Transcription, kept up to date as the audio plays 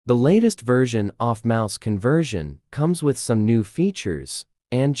The latest version of mouse conversion comes with some new features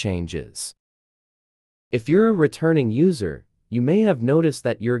and changes. If you're a returning user, you may have noticed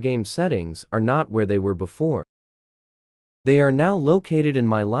that your game settings are not where they were before. They are now located in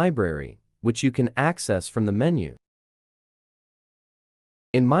My Library, which you can access from the menu.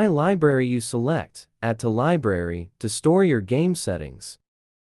 In My Library, you select Add to Library to store your game settings.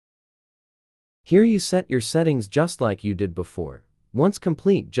 Here you set your settings just like you did before. Once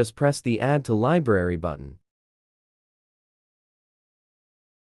complete, just press the Add to Library button.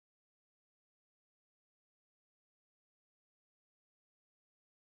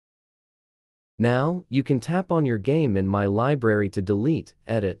 Now, you can tap on your game in My Library to delete,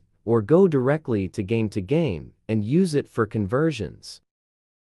 edit, or go directly to game and use it for conversions.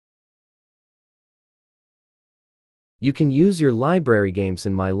 You can use your library games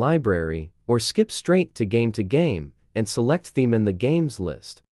in My Library, or skip straight to game and select theme in the games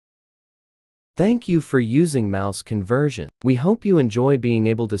list. Thank you for using mouse conversion. We hope you enjoy being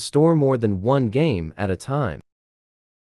able to store more than one game at a time.